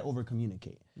that's because I over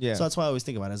communicate. Yeah. So that's why I always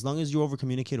think about it. As long as you over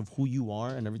communicate of who you are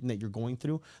and everything that you're going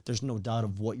through, there's no doubt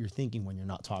of what you're thinking when you're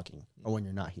not talking or when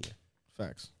you're not here.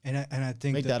 Facts. And I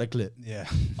think make that a clip. Yeah.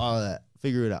 All of that.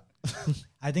 Figure it out.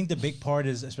 I think the big part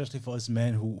is, especially for us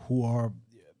men who are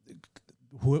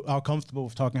comfortable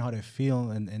with talking how they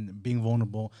feel and being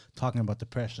vulnerable, talking about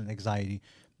depression, anxiety,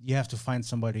 you have to find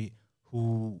somebody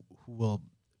who will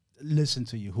listen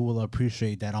to you, who will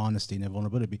appreciate that honesty and that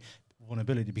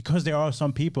vulnerability. Because there are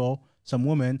some people, some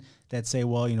women that say,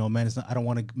 well, man, I don't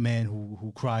want a man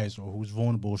who cries or who's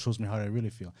vulnerable, shows me how they really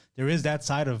feel. There is that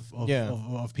side of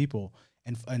people.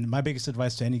 And my biggest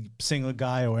advice to any single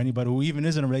guy or anybody who even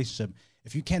is in a relationship,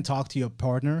 if you can't talk to your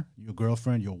partner, your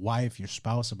girlfriend, your wife, your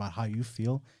spouse about how you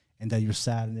feel and that you're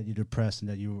sad and that you're depressed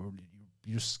and that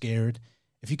you're scared,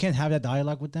 if you can't have that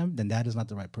dialogue with them, then that is not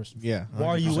the right person. Yeah. 100%. Why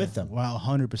are you with them? Well,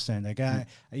 100%. Like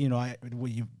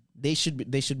they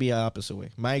should be opposite way.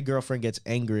 My girlfriend gets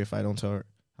angry if I don't tell her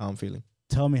how I'm feeling.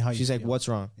 Tell me how She's you like, feel. what's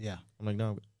wrong? Yeah. I'm like,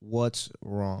 no, what's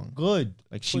wrong? Good.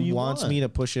 Like she wants me to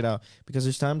push it out because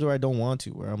there's times where I don't want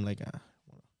to, where I'm like, I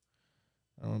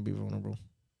don't want to be vulnerable.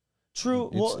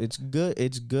 True. It's good.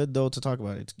 It's good though to talk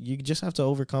about it. You just have to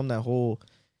overcome the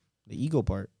ego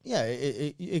part. Yeah,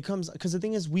 it comes because the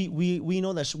thing is, we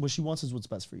know that what she wants is what's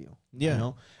best for you.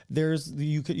 Yeah.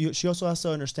 She also has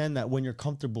to understand that when you're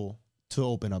comfortable to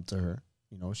open up to her,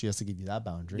 she has to give you that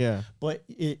boundary. Yeah. But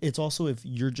it's also if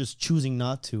you're just choosing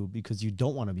not to because you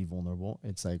don't want to be vulnerable,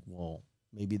 it's like, well,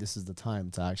 maybe this is the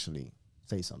time to actually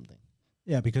say something.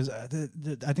 Yeah, because I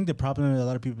think the problem with a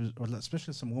lot of people, or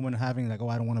especially some women having like, oh,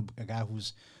 I don't want a guy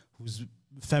who's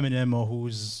feminine or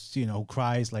who's who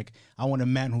cries. Like I want a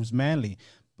man who's manly.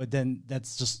 But then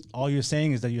that's just all you're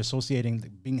saying is that you're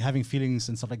associating having feelings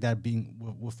and stuff like that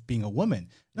with being a woman.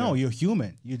 No, you're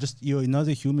human. You're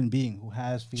another human being who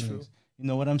has feelings. True. You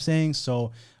know what I'm saying?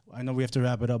 So I know we have to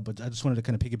wrap it up, but I just wanted to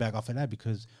kind of piggyback off of that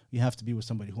because you have to be with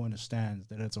somebody who understands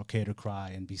that it's okay to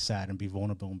cry and be sad and be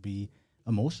vulnerable and be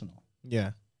emotional.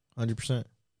 Yeah, 100%.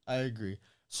 I agree.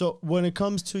 So when it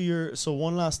comes to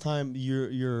one last time,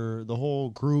 your the whole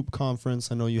group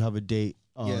conference, I know you have a date,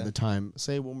 the time.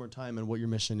 Say it one more time and what your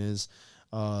mission is.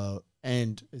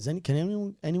 And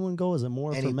can anyone go? Is it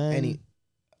more for men?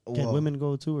 Can women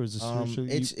go too, or is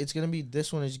this it's gonna be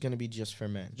this one is gonna be just for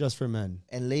men. Just for men.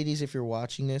 And ladies, if you're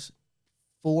watching this,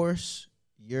 force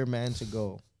your man to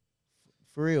go.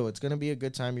 For real, it's gonna be a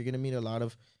good time. You're gonna meet a lot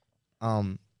of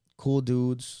cool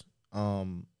dudes.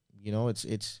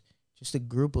 It's just a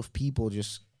group of people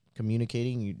just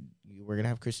communicating. We're gonna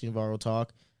have Christy Navarro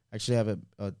talk. Actually, I have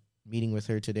a meeting with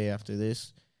her today after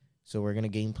this, so we're gonna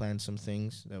game plan some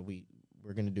things that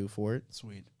we're gonna do for it.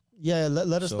 Sweet. Yeah,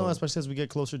 let us know, especially as we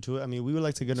get closer to it. I mean, we would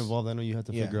like to get involved. I know you have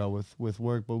to figure out with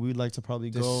work, but we'd like to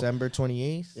probably go December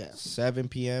 28th, 7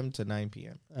 p.m. to 9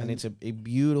 p.m. And it's a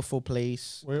beautiful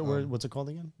place. Where what's it called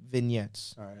again?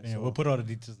 Vignettes. All right. Yeah, we'll put all the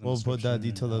details. We'll put that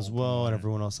detail as well, and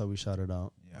everyone else that we shouted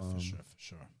out. Yeah, for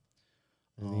sure.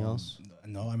 Anything else?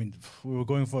 No, I mean, we were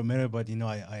going for a minute, but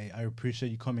I appreciate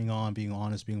you coming on, being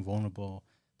honest, being vulnerable.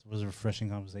 It was a refreshing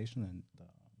conversation, and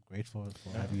grateful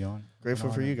for having you on.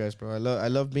 Grateful for you guys, bro. I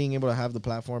love being able to have the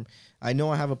platform. I know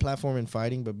I have a platform in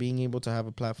fighting, but being able to have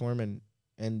a platform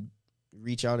and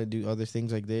reach out and do other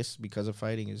things like this because of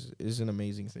fighting is an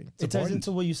amazing thing. It ties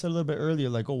into what you said a little bit earlier,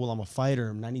 like, oh well, I'm a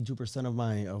fighter.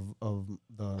 92% of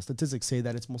the statistics say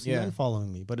that it's mostly men following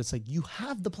me, but it's like you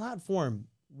have the platform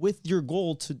with your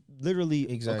goal to literally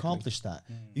accomplish that.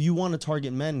 You want to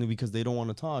target men because they don't want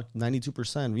to talk.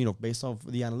 92%, based off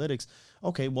the analytics.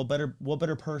 Okay, what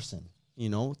better person,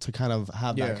 to kind of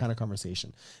have that kind of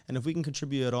conversation. And if we can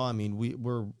contribute at all, I mean,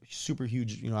 we're super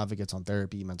huge, advocates on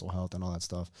therapy, mental health, and all that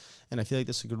stuff. And I feel like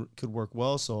this could work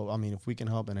well. So, I mean, if we can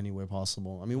help in any way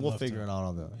possible, I mean, we'll figure it out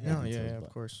all the of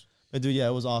course. But dude,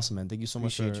 it was awesome, man. Thank you so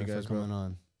much for you guys coming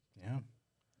on. Yeah.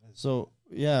 So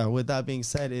yeah, with that being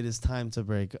said, it is time to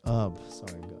break up.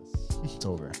 Sorry, Gus. It's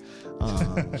over.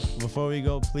 Before we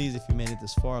go, please, if you made it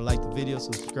this far, like the video,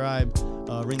 subscribe,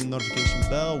 ring the notification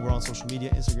bell. We're on social media,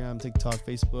 Instagram, TikTok,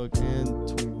 Facebook,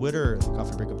 and Twitter,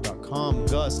 coffeebreakup.com.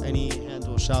 Gus, any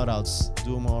handle shout outs?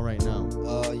 Do them all right now.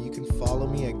 You can follow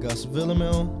me at Gus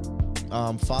Villamil.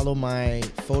 Follow my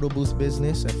photo booth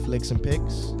business at Flicks and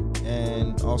Pics,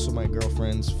 and also my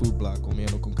girlfriend's food blog,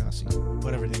 Comiendo con Casi.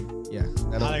 Put everything. Yeah,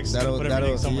 Alex, that'll put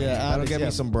everything somewhere. that'll get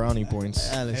me some brownie points.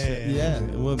 Alex, Hey. yeah,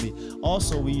 it will be.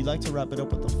 Also, we like to wrap it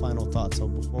up with the final thought. So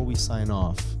before we sign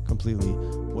off completely,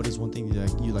 what is one thing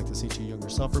you like to say to your younger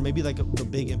self, or maybe like a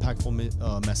big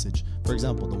impactful message? For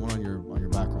example, the one on your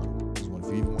background is one. If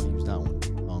you even want to use that one,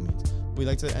 by all means. We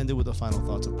like to end it with the final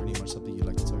thoughts of pretty much something you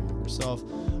like to tell your younger self.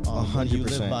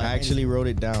 100%. I actually wrote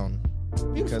it down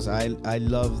because I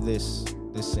love this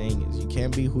saying is you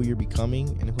can't be who you're becoming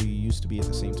and who you used to be at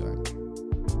the same time.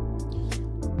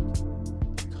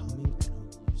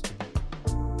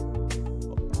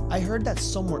 I heard that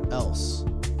somewhere else.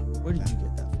 Where did you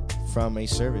get that From a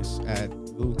service at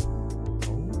Voo.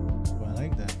 Oh, I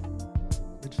like that.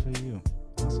 Good for you.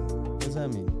 Awesome. from? What does that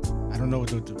mean? I don't know what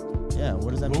to. Yeah,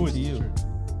 what does that mean to you?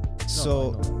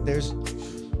 So I know. there's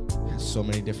so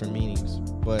many different meanings,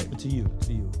 but But to you.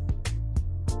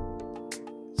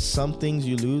 some things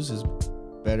you lose is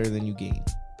better than you gain.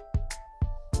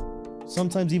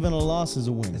 Sometimes even a loss is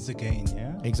a win. It's a gain,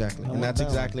 yeah. Exactly. I And like that's that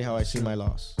one. exactly how I see my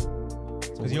loss.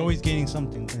 Because you're always gaining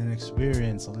something, an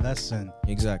experience, a lesson,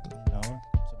 Exactly. you know,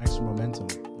 some extra momentum.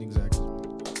 Exactly.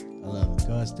 I love it.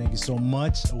 Gus, thank you so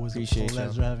much. It was Appreciate a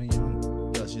pleasure having you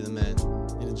on. Gus, you're the man.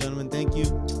 Ladies and gentlemen, thank you.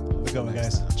 Have a good one,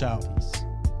 guys. Ciao. Peace.